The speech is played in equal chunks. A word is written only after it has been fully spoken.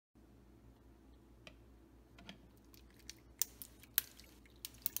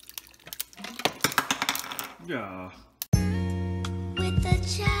Yeah. With a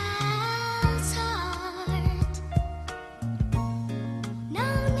child's heart, no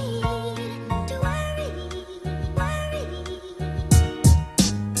need to worry.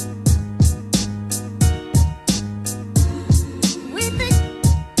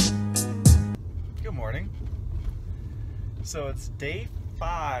 Good morning. So it's day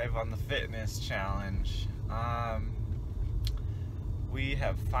 5 on the fitness challenge. We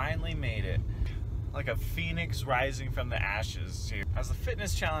have finally made it. Like a phoenix rising from the ashes here. As the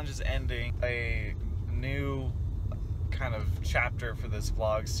fitness challenge is ending, a new kind of chapter for this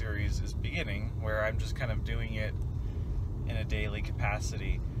vlog series is beginning, where I'm just kind of doing it in a daily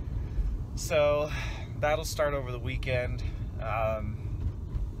capacity. So that'll start over the weekend. Yeah,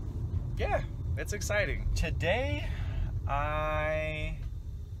 it's exciting. Today, I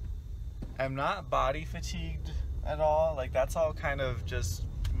am not body fatigued at all. Like, that's all kind of just,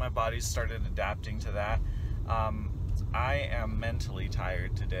 my body's started adapting to that. I am mentally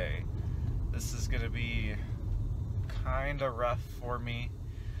tired today. This is gonna be kind of rough for me.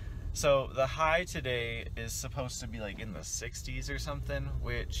 So the high today is supposed to be like in the 60s or something,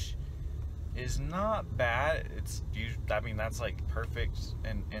 which is not bad. It's usually, I mean, that's like perfect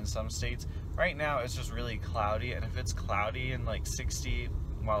in some states. Right now it's just really cloudy, and if it's cloudy and like 60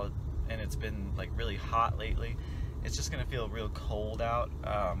 and it's been like really hot lately, it's just gonna feel real cold out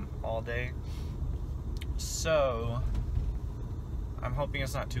all day. So I'm hoping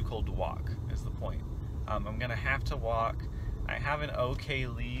it's not too cold to walk, is the point. I'm gonna have to walk. I have an okay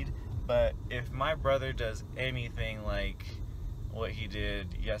lead, but if my brother does anything like what he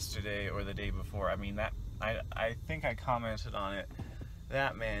did yesterday or the day before, I mean, that I think I commented on it,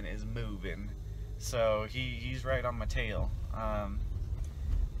 that man is moving. So he's right on my tail.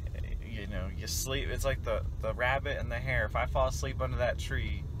 You know, you sleep, it's like the rabbit and the hare. If I fall asleep under that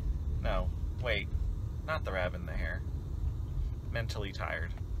tree, no, wait, not the rabbit and the hare. Mentally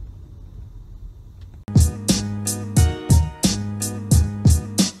tired.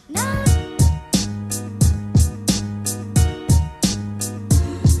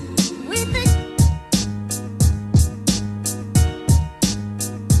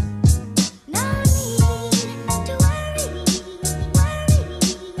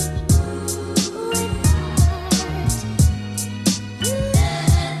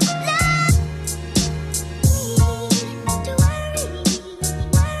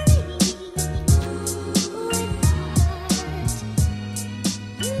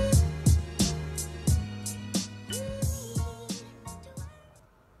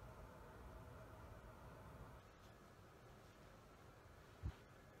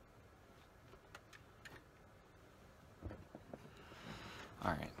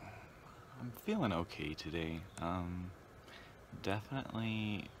 Alright, I'm feeling okay today.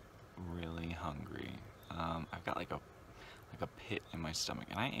 Definitely really hungry. I've got like a pit in my stomach,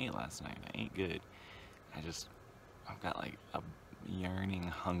 and I ate last night. I ate good. I've got like a yearning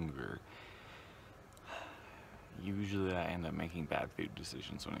hunger. Usually I end up making bad food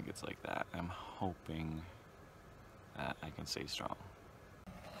decisions when it gets like that. I'm hoping that I can stay strong.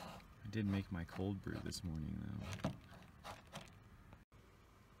 I did make my cold brew this morning though.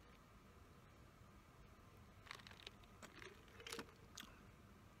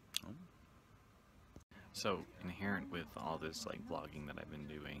 So, inherent with all this like vlogging that I've been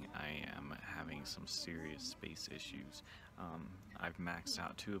doing, I am having some serious space issues. I've maxed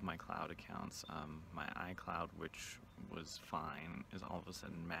out 2 of my cloud accounts. My iCloud, which was fine, is all of a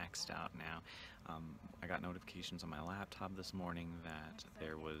sudden maxed out now. I got notifications on my laptop this morning that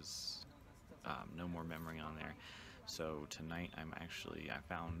there was no more memory on there. So tonight I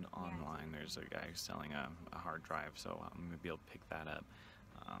found online there's a guy selling a hard drive, so I'm going to be able to pick that up.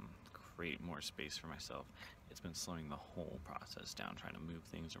 Create more space for myself. It's been slowing the whole process down, trying to move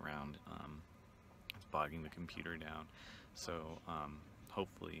things around. It's bogging the computer down. So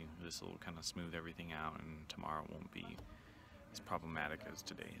hopefully this will kind of smooth everything out, and tomorrow won't be as problematic as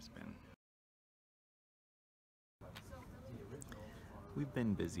today has been. We've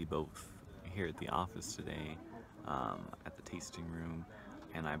been busy both here at the office today, at the tasting room,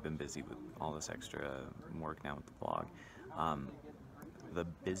 and I've been busy with all this extra work now with the vlog. The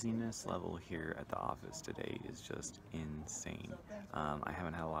busyness level here at the office today is just insane. I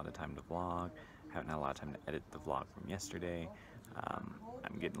haven't had a lot of time to vlog, haven't had a lot of time to edit the vlog from yesterday.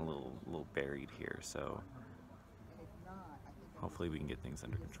 I'm getting a little buried here, so hopefully we can get things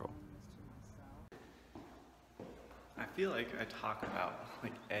under control. I feel like I talk about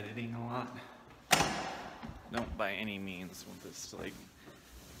like editing a lot. Don't by any means want this to like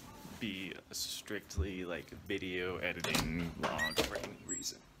be a strictly like video editing vlog for any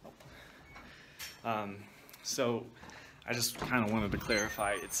reason. So I just kind of wanted to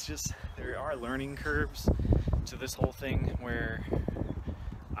clarify, it's just there are learning curves to this whole thing where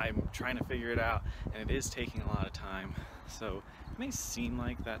I'm trying to figure it out, and it is taking a lot of time. So it may seem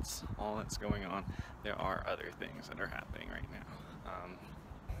like that's all that's going on. There are other things that are happening right now.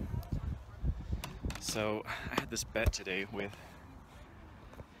 So I had this bet today with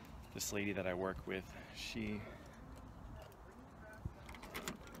this lady that I work with. She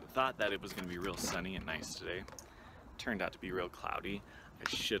thought that it was going to be real sunny and nice today. Turned out to be real cloudy. I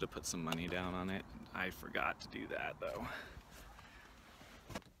should have put some money down on it. I forgot to do that though.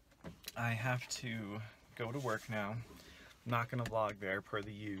 I have to go to work now. I'm not gonna vlog there per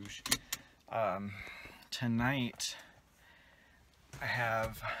the usual. Tonight I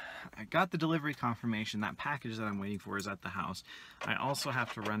got the delivery confirmation. That package that I'm waiting for is at the house. I also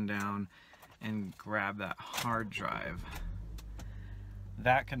have to run down and grab that hard drive.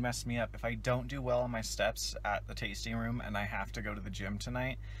 That could mess me up. If I don't do well on my steps at the tasting room and I have to go to the gym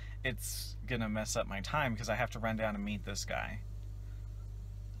tonight, it's gonna mess up my time because I have to run down and meet this guy.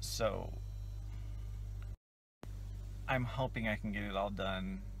 So I'm hoping I can get it all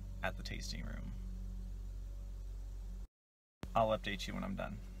done at the tasting room. I'll update you when I'm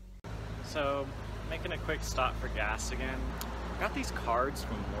done. So, making a quick stop for gas again. Got these cards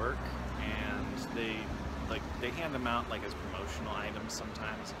from work, and they hand them out like as promotional items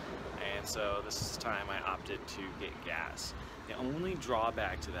sometimes. And so this time I opted to get gas. The only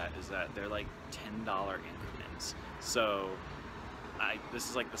drawback to that is that they're like $10 increments. So this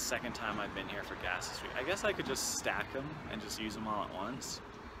is like the second time I've been here for gas this week. I guess I could just stack them and just use them all at once.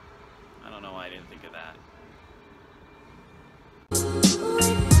 I don't know why I didn't think of that.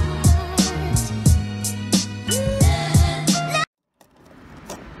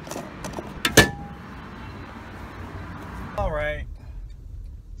 All right,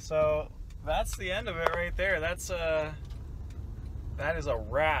 so that's the end of it right there. That is a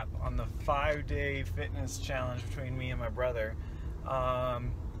wrap on the 5-day fitness challenge between me and my brother.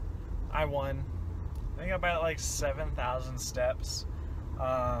 I won. I think about like 7,000 steps.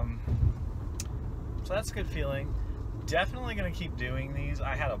 So that's a good feeling. Definitely gonna keep doing these.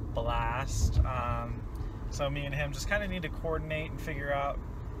 I had a blast. So me and him just kind of need to coordinate and figure out,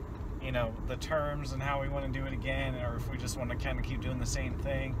 you know, the terms and how we want to do it again, or if we just want to kind of keep doing the same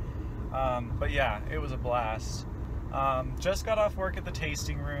thing. But yeah, it was a blast. Just got off work at the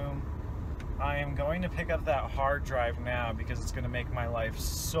tasting room. I am going to pick up that hard drive now because it's going to make my life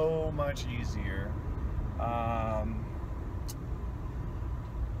so much easier. And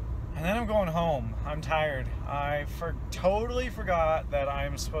then I'm going home. I'm tired. I totally forgot that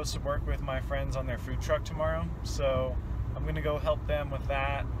I'm supposed to work with my friends on their food truck tomorrow. So I'm going to go help them with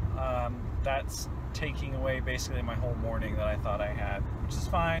that. That's taking away basically my whole morning that I thought I had, which is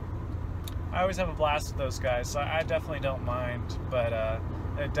fine. I always have a blast with those guys, so I definitely don't mind, but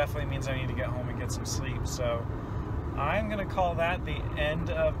it definitely means I need to get home and get some sleep. So I'm going to call that the end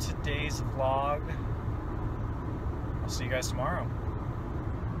of today's vlog. I'll see you guys tomorrow.